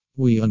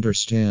We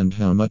understand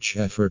how much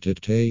effort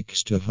it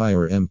takes to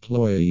hire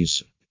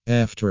employees.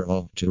 After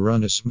all, to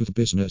run a smooth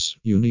business,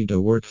 you need a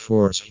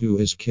workforce who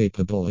is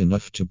capable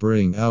enough to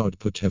bring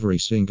output every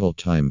single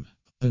time.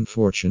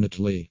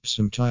 Unfortunately,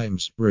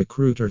 sometimes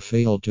recruiters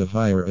fail to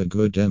hire a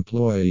good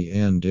employee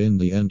and in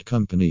the end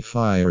company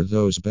fire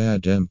those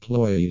bad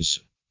employees.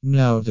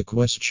 Now the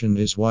question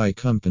is why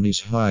companies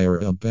hire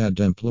a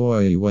bad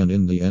employee when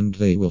in the end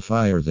they will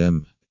fire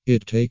them.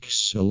 It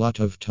takes a lot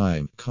of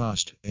time,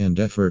 cost, and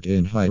effort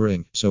in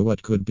hiring, so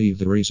what could be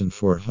the reason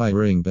for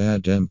hiring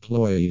bad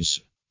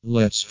employees?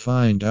 Let's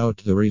find out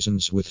the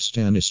reasons with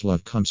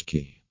Stanislav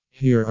Komsky.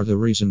 Here are the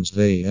reasons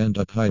they end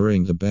up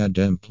hiring the bad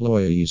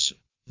employees.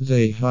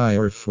 They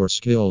hire for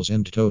skills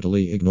and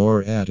totally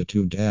ignore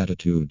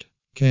attitude.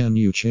 Can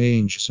you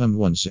change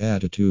someone's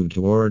attitude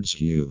towards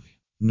you?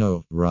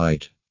 No,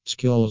 right.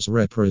 Skills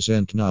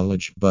represent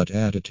knowledge, but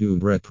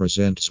attitude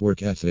represents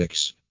work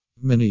ethics.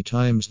 Many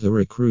times the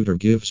recruiter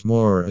gives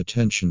more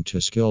attention to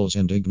skills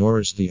and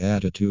ignores the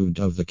attitude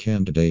of the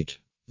candidate.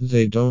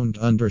 They don't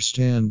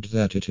understand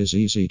that it is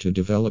easy to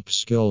develop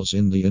skills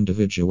in the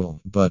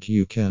individual, but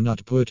you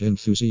cannot put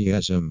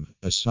enthusiasm,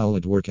 a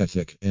solid work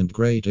ethic, and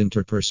great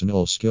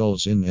interpersonal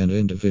skills in an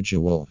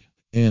individual.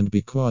 And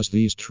because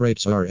these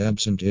traits are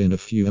absent in a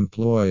few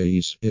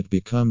employees, it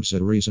becomes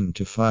a reason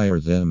to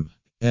fire them.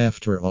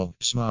 After all,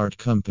 smart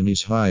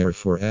companies hire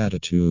for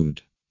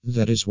attitude.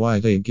 That is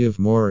why they give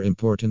more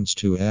importance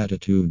to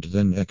attitude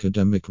than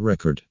academic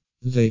record.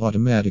 They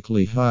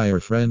automatically hire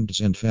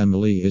friends and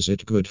family. Is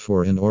it good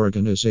for an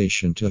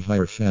organization to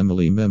hire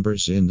family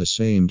members in the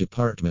same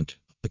department?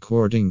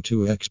 According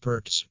to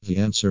experts, the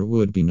answer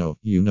would be no.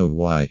 You know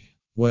why?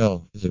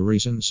 Well, the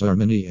reasons are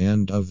many,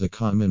 and of the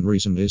common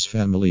reason is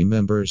family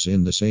members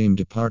in the same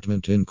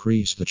department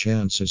increase the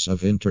chances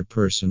of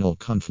interpersonal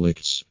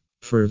conflicts.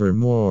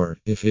 Furthermore,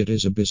 if it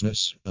is a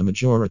business, a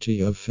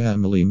majority of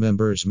family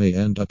members may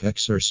end up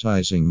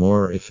exercising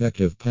more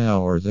effective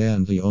power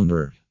than the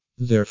owner.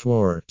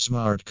 Therefore,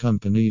 smart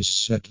companies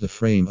set the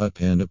frame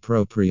up an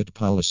appropriate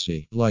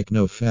policy, like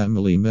no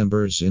family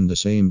members in the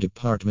same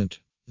department.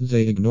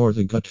 They ignore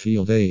the gut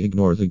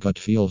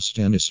feel.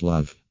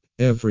 Stanislav.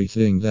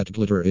 Everything that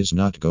glitter is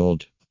not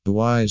gold. A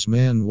wise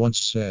man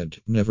once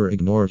said, never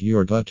ignore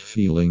your gut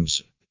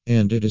feelings.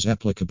 And it is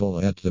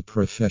applicable at the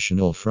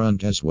professional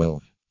front as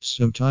well.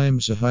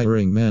 Sometimes a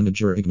hiring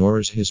manager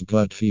ignores his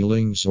gut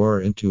feelings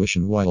or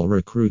intuition while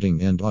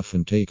recruiting and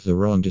often take the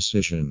wrong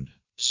decision.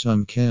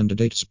 Some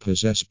candidates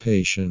possess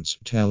patience,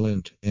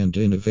 talent, and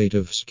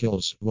innovative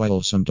skills,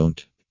 while some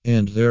don't,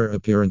 and their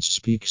appearance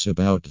speaks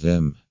about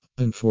them.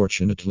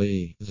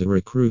 Unfortunately, the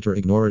recruiter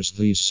ignores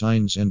these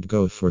signs and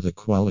go for the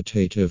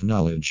qualitative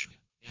knowledge.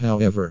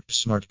 However,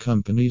 smart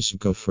companies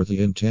go for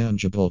the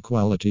intangible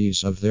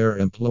qualities of their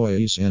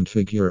employees and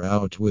figure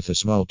out with a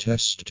small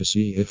test to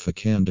see if a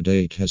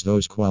candidate has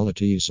those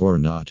qualities or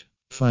not.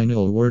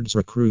 Final words: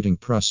 recruiting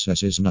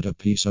process is not a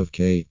piece of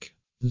cake.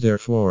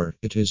 Therefore,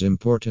 it is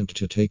important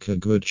to take a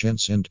good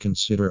chance and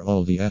consider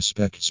all the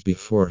aspects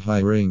before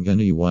hiring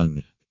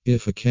anyone.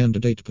 If a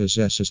candidate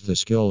possesses the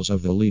skills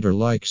of a leader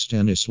like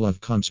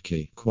Stanislav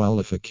Komsky,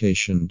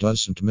 qualification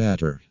doesn't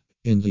matter.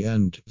 In the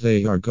end,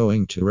 they are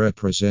going to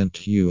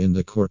represent you in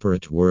the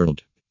corporate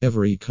world.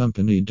 Every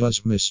company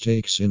does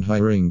mistakes in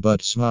hiring,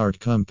 but smart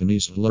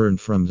companies learn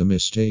from the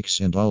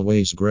mistakes and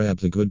always grab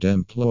the good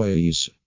employees.